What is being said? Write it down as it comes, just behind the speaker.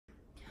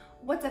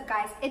What's up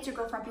guys, it's your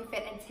girl Frumpy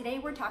Fit, and today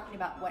we're talking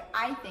about what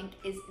I think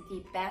is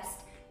the best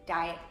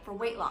diet for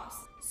weight loss.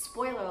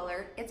 Spoiler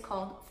alert, it's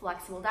called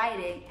flexible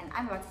dieting, and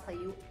I'm about to tell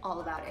you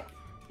all about it.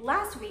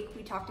 Last week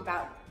we talked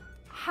about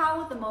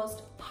how the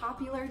most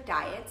popular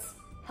diets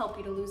help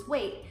you to lose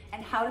weight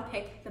and how to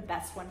pick the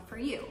best one for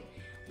you.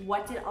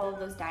 What did all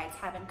of those diets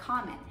have in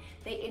common?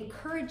 They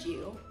encourage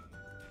you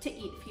to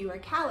eat fewer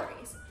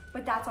calories,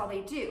 but that's all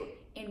they do,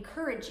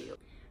 encourage you.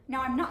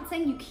 Now, I'm not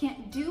saying you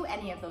can't do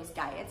any of those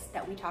diets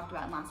that we talked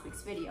about in last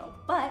week's video,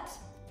 but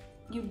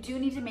you do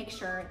need to make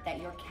sure that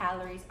your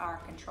calories are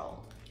controlled.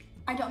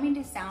 I don't mean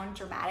to sound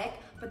dramatic,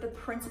 but the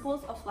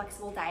principles of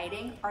flexible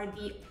dieting are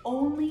the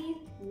only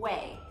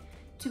way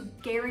to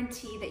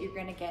guarantee that you're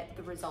gonna get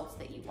the results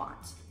that you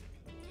want.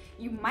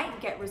 You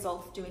might get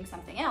results doing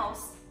something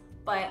else,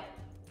 but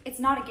it's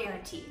not a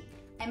guarantee.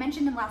 I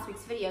mentioned in last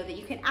week's video that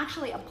you can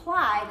actually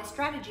apply the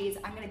strategies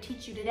I'm gonna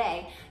teach you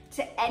today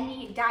to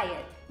any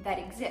diet that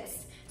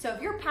exists. So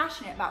if you're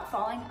passionate about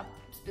following a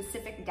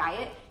specific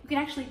diet, you can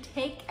actually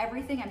take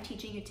everything I'm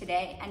teaching you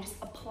today and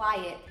just apply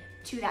it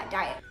to that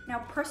diet. Now,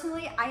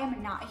 personally, I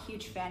am not a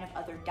huge fan of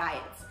other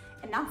diets,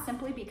 and that's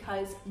simply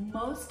because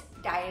most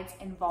diets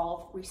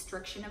involve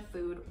restriction of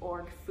food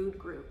or food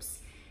groups.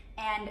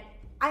 And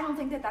I don't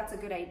think that that's a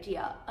good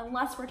idea,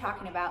 unless we're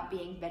talking about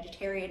being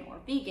vegetarian or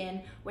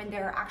vegan, when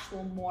there are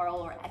actual moral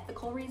or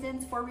ethical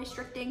reasons for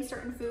restricting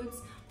certain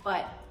foods.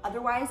 But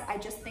otherwise, I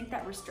just think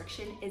that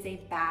restriction is a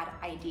bad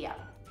idea.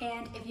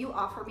 And if you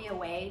offer me a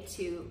way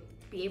to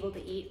be able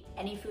to eat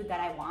any food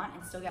that I want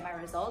and still get my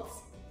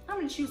results, I'm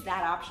gonna choose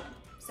that option.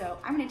 So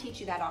I'm gonna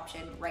teach you that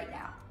option right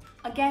now.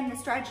 Again, the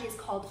strategy is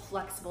called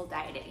flexible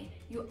dieting.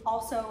 You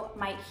also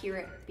might hear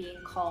it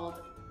being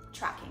called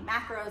tracking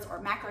macros or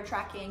macro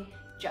tracking,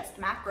 just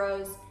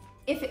macros.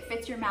 If it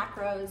fits your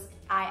macros,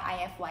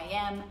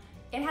 IIFYM.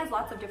 It has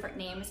lots of different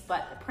names,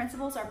 but the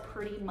principles are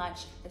pretty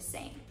much the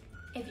same.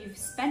 If you've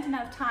spent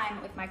enough time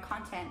with my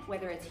content,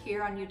 whether it's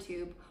here on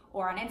YouTube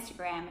or on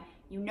Instagram,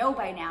 you know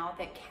by now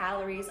that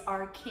calories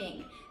are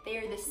king. They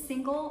are the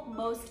single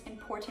most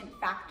important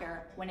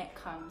factor when it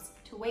comes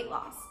to weight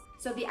loss.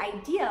 So the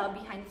idea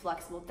behind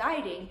flexible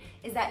dieting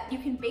is that you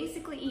can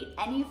basically eat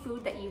any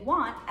food that you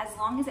want as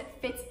long as it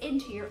fits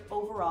into your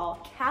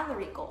overall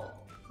calorie goal.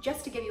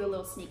 Just to give you a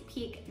little sneak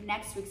peek,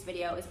 next week's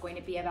video is going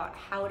to be about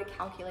how to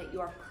calculate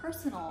your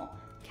personal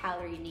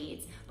calorie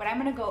needs, but I'm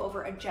gonna go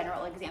over a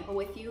general example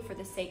with you for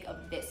the sake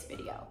of this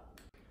video.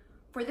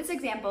 For this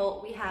example,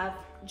 we have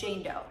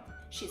Jane Doe.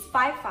 She's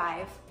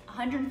 5'5",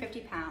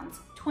 150 pounds,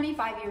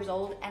 25 years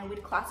old, and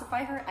we'd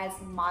classify her as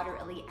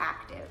moderately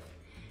active.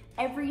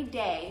 Every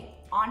day,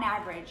 on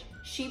average,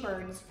 she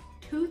burns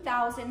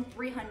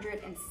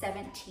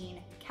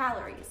 2,317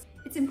 calories.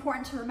 It's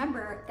important to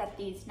remember that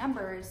these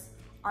numbers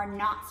are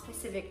not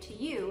specific to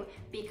you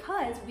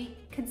because we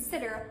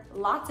consider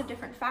lots of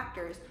different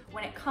factors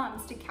when it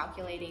comes to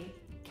calculating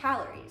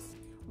calories.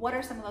 What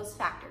are some of those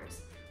factors?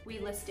 We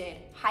listed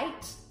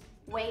height,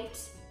 weight,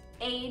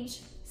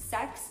 age,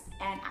 sex,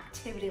 and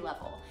activity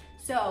level.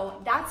 So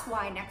that's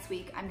why next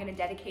week I'm gonna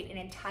dedicate an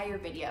entire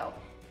video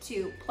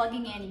to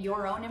plugging in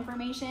your own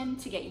information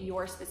to get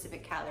your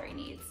specific calorie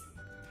needs.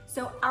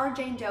 So our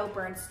Jane Doe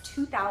burns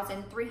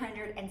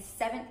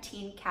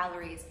 2,317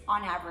 calories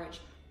on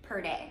average per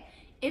day.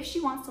 If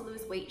she wants to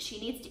lose weight, she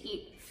needs to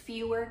eat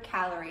fewer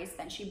calories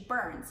than she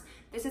burns.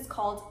 This is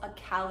called a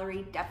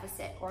calorie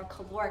deficit or a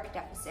caloric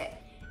deficit.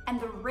 And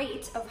the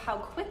rate of how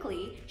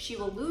quickly she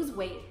will lose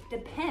weight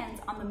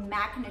depends on the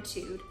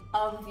magnitude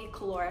of the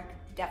caloric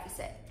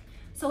deficit.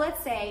 So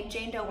let's say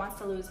Jane Doe wants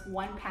to lose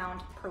 1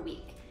 pound per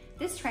week.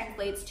 This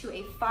translates to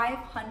a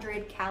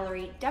 500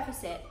 calorie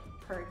deficit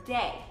per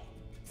day.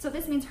 So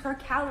this means her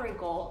calorie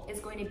goal is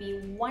going to be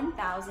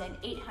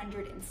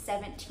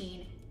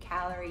 1,817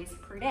 calories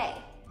per day.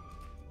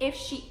 If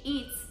she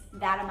eats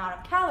that amount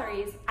of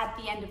calories at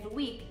the end of the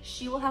week,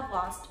 she will have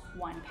lost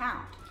 1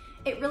 pound.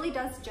 It really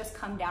does just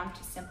come down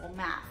to simple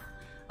math.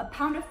 A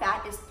pound of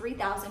fat is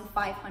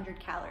 3,500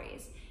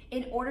 calories.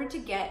 In order to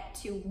get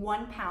to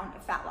 1 pound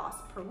of fat loss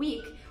per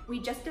week, we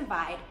just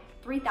divide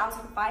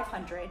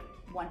 3,500,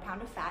 1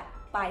 pound of fat,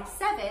 by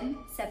 7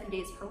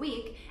 days per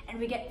week, and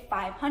we get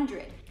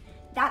 500.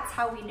 That's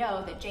how we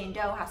know that Jane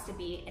Doe has to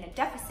be in a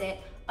deficit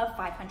of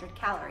 500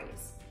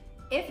 calories.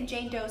 If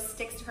Jane Doe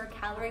sticks to her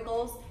calorie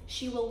goals,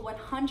 she will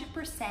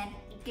 100%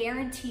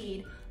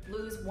 guaranteed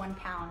lose 1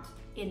 pound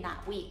in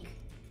that week.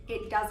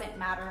 It doesn't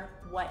matter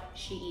what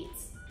she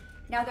eats.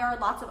 Now, there are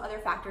lots of other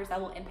factors that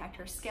will impact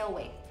her scale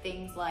weight.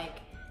 Things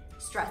like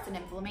stress and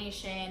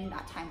inflammation,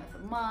 that time of the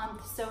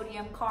month,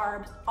 sodium,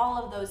 carbs,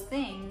 all of those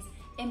things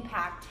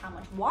impact how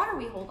much water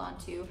we hold on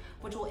to,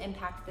 which will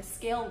impact the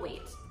scale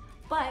weight.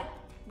 But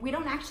we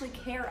don't actually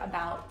care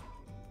about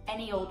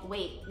any old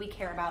weight, we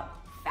care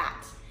about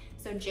fat.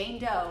 So Jane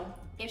Doe,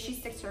 if she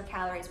sticks to her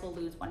calories, will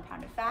lose 1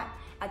 pound of fat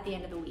at the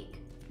end of the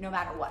week, no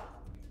matter what.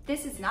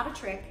 This is not a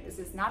trick, this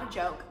is not a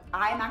joke.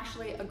 I'm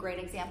actually a great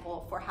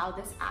example for how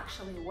this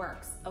actually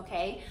works,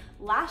 okay?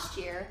 Last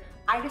year,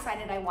 I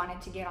decided I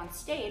wanted to get on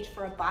stage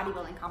for a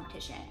bodybuilding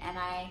competition, and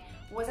I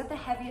was at the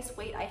heaviest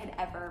weight I had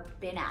ever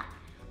been at.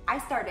 I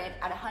started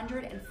at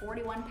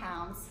 141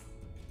 pounds,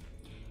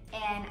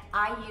 and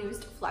I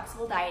used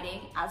flexible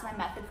dieting as my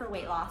method for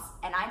weight loss,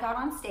 and I got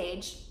on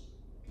stage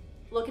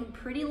looking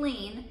pretty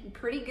lean and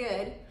pretty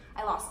good.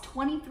 I lost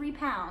 23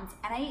 pounds,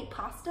 and I ate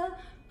pasta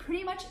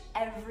pretty much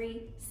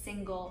every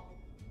single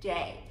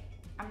day.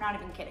 I'm not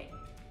even kidding.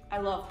 I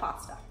love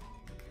pasta.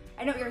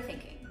 I know what you're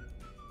thinking.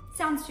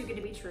 Sounds too good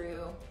to be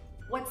true.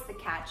 What's the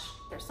catch?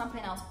 There's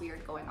something else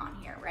weird going on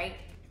here, right?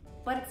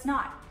 But it's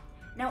not.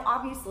 Now,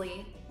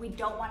 obviously, we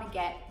don't want to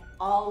get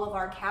all of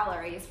our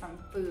calories from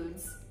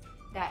foods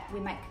that we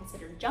might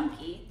consider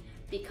junky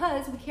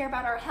because we care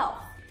about our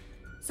health.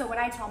 So what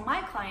I tell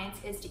my clients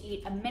is to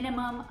eat a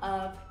minimum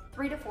of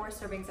 3 to 4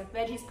 servings of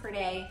veggies per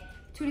day,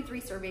 2 to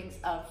 3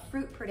 servings of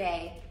fruit per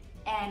day,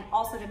 and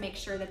also to make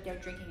sure that they're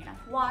drinking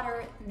enough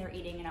water and they're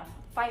eating enough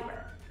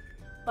fiber.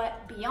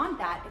 But beyond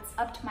that, it's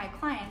up to my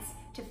clients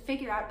to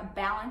figure out a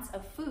balance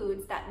of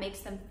foods that makes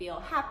them feel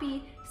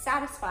happy,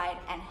 satisfied,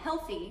 and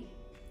healthy,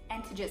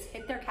 and to just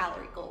hit their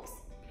calorie goals.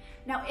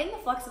 Now, in the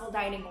flexible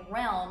dieting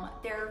realm,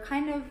 there are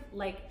kind of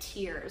like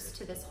tiers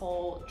to this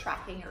whole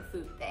tracking your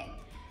food thing.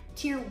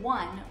 Tier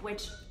 1,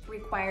 which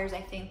requires,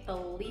 I think, the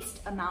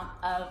least amount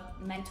of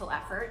mental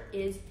effort,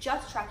 is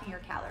just tracking your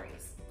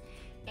calories.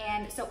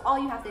 And so all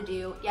you have to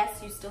do, yes,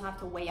 you still have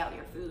to weigh out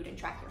your food and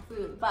track your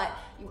food, but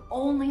you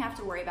only have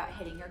to worry about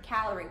hitting your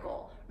calorie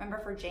goal.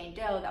 Remember, for Jane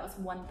Doe, that was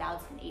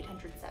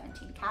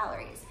 1,817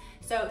 calories.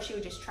 So she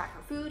would just track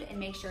her food and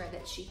make sure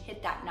that she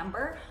hit that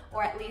number,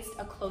 or at least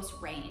a close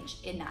range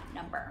in that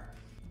number.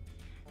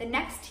 The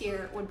next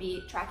tier would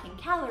be tracking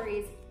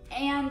calories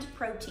and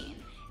protein.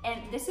 And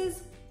this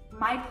is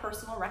my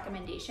personal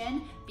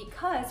recommendation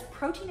because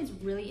protein is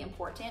really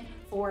important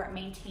for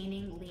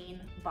maintaining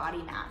lean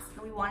body mass,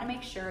 and we want to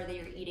make sure that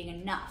you're eating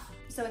enough.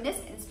 So in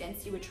this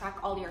instance, you would track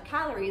all your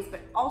calories,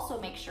 but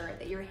also make sure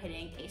that you're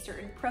hitting a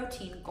certain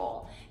protein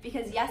goal,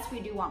 because yes,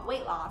 we do want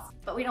weight loss,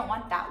 but we don't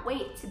want that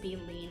weight to be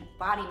lean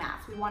body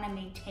mass. We want to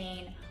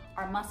maintain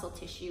our muscle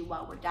tissue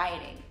while we're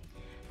dieting.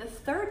 The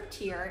third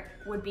tier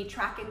would be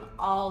tracking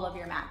all of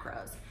your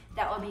macros.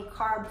 That would be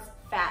carbs,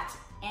 fat,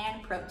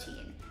 and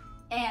protein.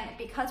 And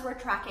because we're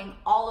tracking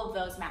all of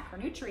those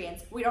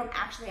macronutrients, we don't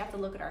actually have to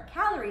look at our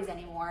calories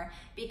anymore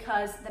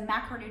because the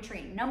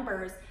macronutrient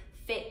numbers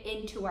fit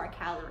into our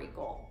calorie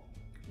goal.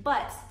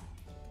 But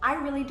I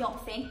really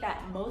don't think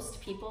that most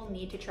people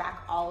need to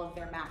track all of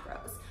their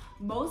macros.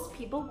 Most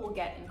people will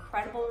get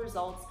incredible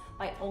results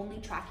by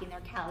only tracking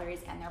their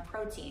calories and their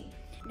protein.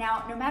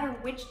 Now, no matter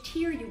which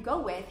tier you go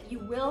with, you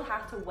will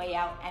have to weigh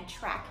out and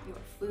track your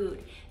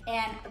food.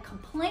 And a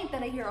complaint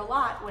that I hear a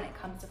lot when it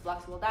comes to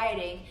flexible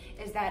dieting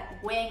is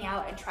that weighing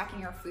out and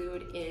tracking your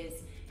food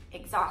is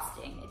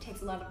exhausting. It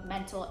takes a lot of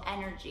mental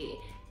energy,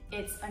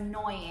 it's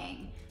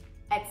annoying,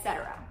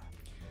 etc.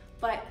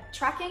 But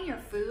tracking your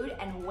food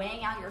and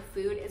weighing out your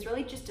food is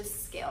really just a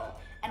skill.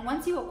 And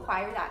once you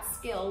acquire that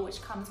skill,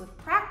 which comes with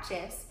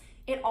practice,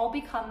 it all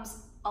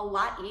becomes a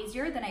lot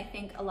easier than I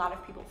think a lot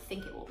of people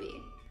think it will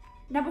be.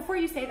 Now, before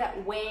you say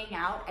that weighing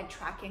out and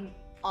tracking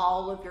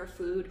all of your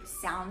food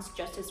sounds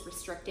just as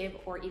restrictive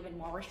or even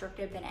more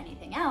restrictive than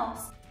anything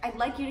else, I'd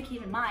like you to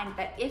keep in mind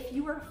that if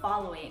you are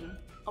following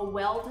a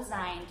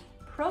well-designed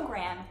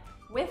program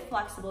with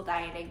flexible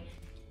dieting,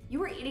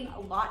 you are eating a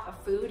lot of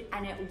food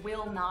and it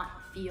will not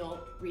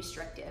feel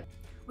restrictive.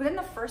 Within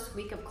the first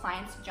week of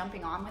clients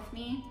jumping on with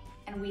me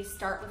and we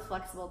start with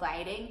flexible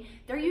dieting,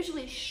 they're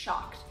usually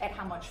shocked at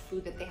how much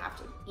food that they have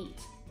to eat.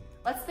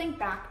 Let's think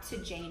back to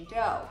Jane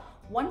Doe.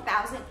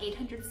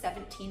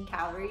 1,817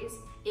 calories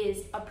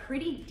is a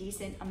pretty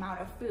decent amount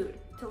of food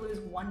to lose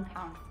 1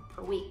 pound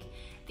per week.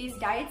 These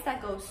diets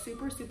that go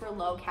super, super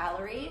low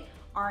calorie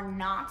are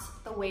not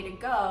the way to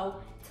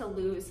go to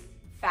lose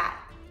fat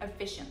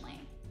efficiently.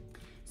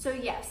 So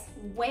yes,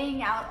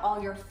 weighing out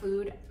all your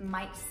food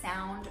might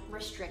sound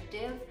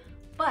restrictive,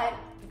 but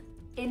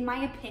in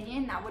my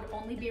opinion, that would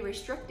only be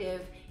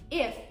restrictive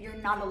if you're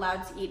not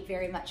allowed to eat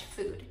very much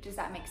food. Does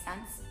that make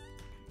sense?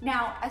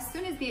 Now, as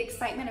soon as the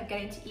excitement of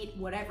getting to eat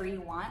whatever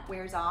you want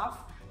wears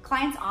off,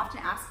 clients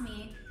often ask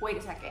me, wait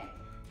a second,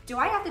 do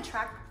I have to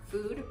track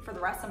food for the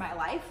rest of my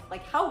life?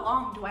 Like, how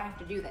long do I have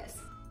to do this?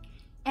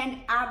 And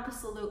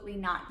absolutely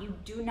not. You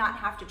do not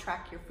have to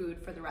track your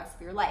food for the rest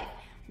of your life.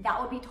 That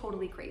would be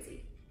totally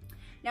crazy.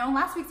 Now, in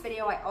last week's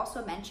video, I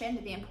also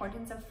mentioned the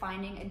importance of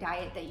finding a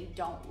diet that you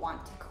don't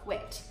want to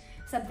quit,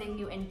 something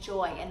you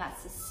enjoy and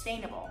that's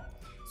sustainable.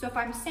 So if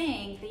I'm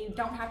saying that you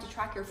don't have to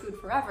track your food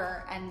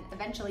forever and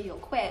eventually you'll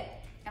quit,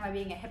 am I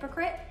being a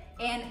hypocrite?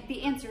 And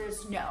the answer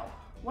is no.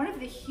 One of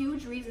the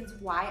huge reasons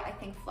why I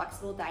think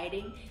flexible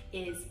dieting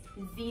is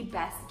the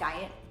best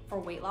diet for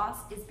weight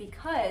loss is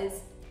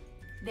because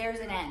there's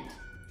an end.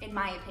 In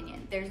my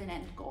opinion, there's an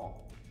end goal.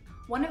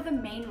 One of the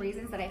main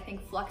reasons that I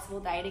think flexible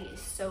dieting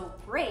is so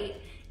great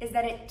is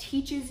that it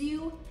teaches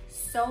you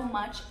so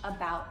much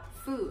about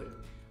food.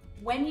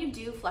 When you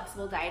do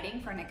flexible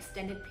dieting for an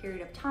extended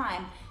period of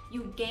time,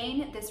 you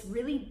gain this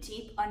really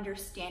deep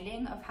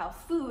understanding of how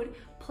food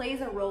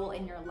plays a role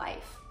in your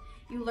life.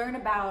 You learn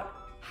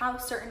about how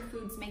certain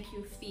foods make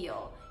you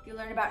feel. You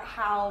learn about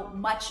how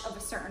much of a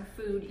certain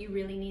food you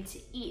really need to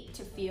eat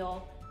to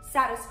feel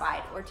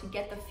satisfied or to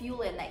get the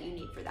fuel in that you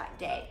need for that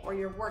day or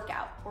your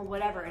workout or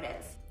whatever it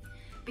is.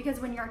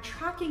 Because when you're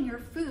tracking your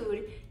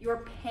food,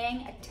 you're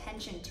paying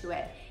attention to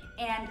it.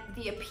 And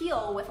the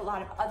appeal with a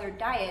lot of other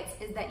diets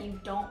is that you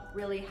don't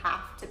really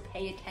have to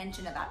pay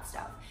attention to that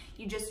stuff.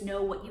 You just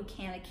know what you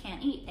can and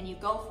can't eat and you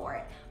go for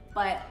it.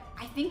 But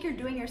I think you're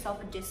doing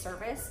yourself a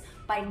disservice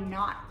by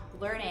not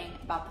learning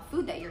about the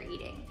food that you're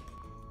eating.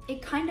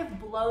 It kind of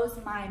blows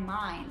my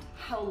mind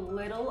how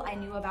little I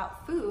knew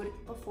about food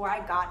before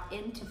I got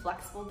into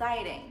flexible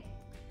dieting.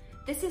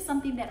 This is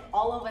something that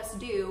all of us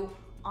do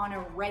on a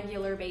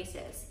regular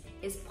basis,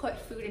 is put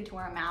food into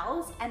our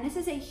mouths, and this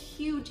is a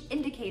huge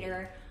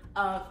indicator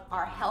of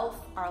our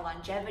health, our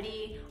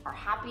longevity, our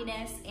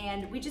happiness,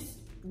 and we just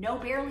know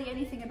barely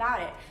anything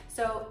about it.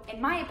 So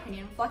in my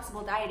opinion,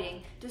 flexible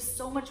dieting does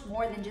so much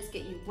more than just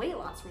get you weight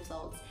loss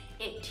results.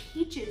 It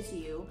teaches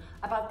you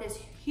about this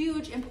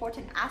huge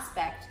important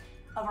aspect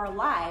of our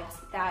lives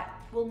that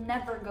will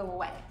never go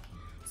away.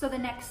 So the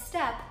next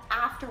step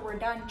after we're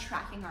done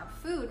tracking our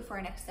food for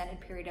an extended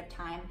period of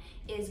time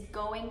is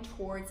going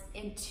towards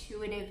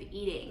intuitive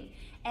eating.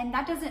 And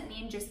that doesn't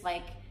mean just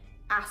like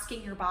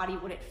asking your body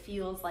what it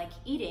feels like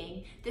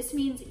eating. This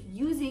means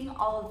using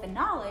all of the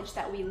knowledge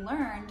that we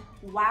learned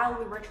while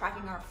we were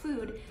tracking our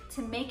food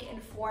to make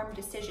informed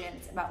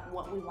decisions about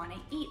what we want to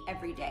eat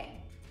every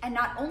day. And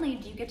not only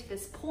do you get to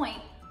this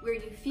point where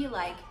you feel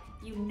like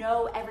you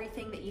know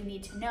everything that you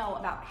need to know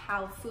about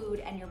how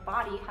food and your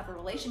body have a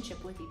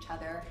relationship with each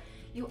other,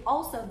 you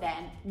also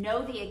then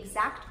know the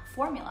exact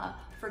formula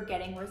for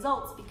getting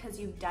results because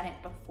you've done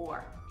it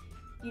before.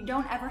 You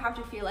don't ever have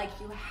to feel like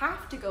you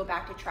have to go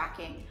back to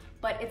tracking,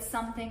 but it's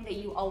something that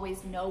you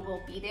always know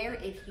will be there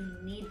if you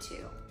need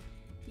to.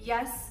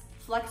 Yes,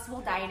 flexible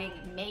dieting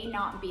may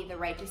not be the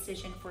right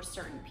decision for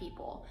certain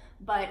people,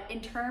 but in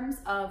terms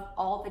of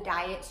all the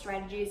diet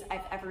strategies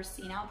I've ever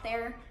seen out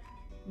there,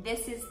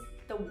 this is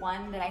the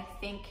one that I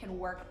think can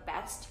work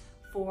best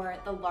for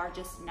the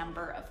largest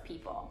number of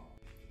people.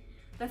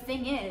 The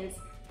thing is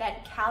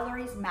that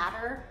calories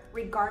matter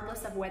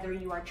regardless of whether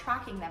you are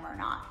tracking them or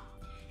not.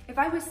 If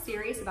I was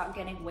serious about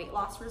getting weight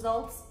loss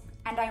results,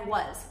 and I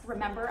was,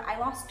 remember I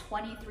lost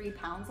 23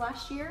 pounds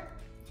last year,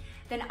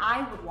 then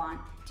I would want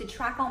to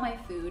track all my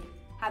food,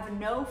 have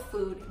no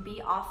food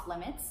be off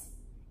limits,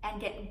 and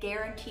get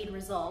guaranteed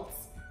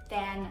results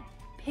than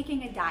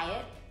picking a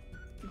diet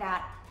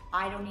that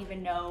I don't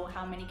even know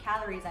how many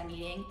calories I'm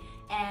eating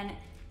and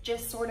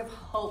just sort of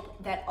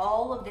hope that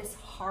all of this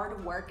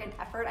hard work and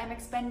effort I'm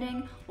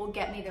expending will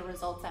get me the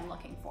results I'm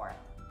looking for.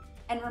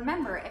 And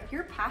remember, if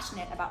you're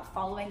passionate about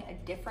following a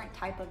different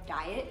type of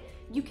diet,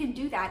 you can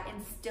do that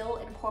and still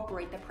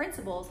incorporate the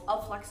principles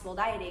of flexible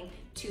dieting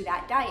to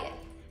that diet.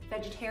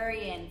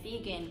 Vegetarian,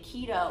 vegan,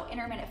 keto,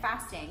 intermittent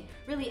fasting,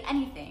 really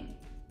anything.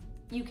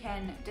 You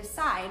can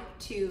decide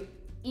to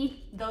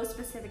eat those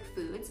specific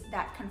foods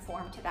that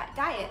conform to that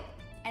diet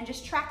and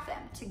just track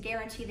them to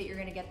guarantee that you're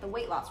gonna get the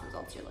weight loss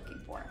results you're looking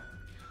for.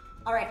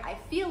 All right, I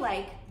feel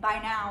like by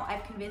now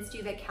I've convinced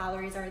you that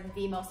calories are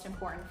the most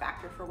important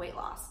factor for weight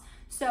loss.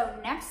 So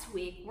next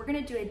week, we're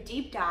gonna do a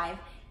deep dive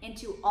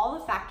into all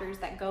the factors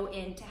that go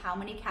into how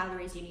many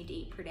calories you need to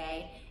eat per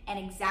day and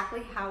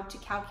exactly how to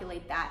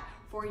calculate that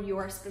for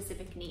your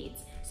specific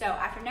needs. So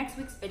after next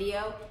week's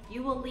video,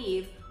 you will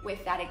leave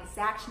with that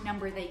exact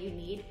number that you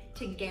need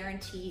to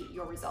guarantee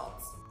your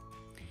results.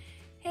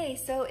 Hey,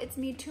 so it's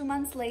me 2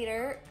 months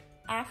later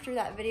after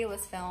that video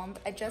was filmed.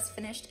 I just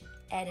finished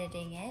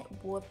editing it,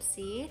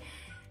 whoopsie.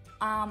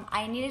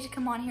 I needed to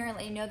come on here and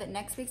let you know that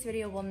next week's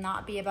video will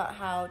not be about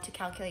how to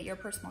calculate your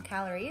personal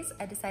calories.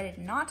 I decided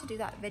not to do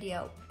that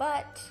video,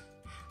 but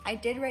I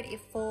did write a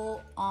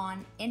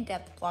full-on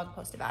in-depth blog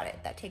post about it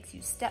that takes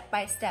you step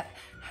by step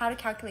how to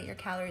calculate your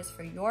calories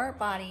for your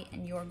body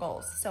and your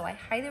goals. So I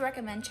highly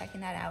recommend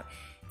checking that out.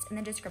 It's in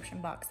the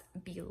description box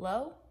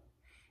below,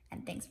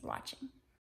 and thanks for watching.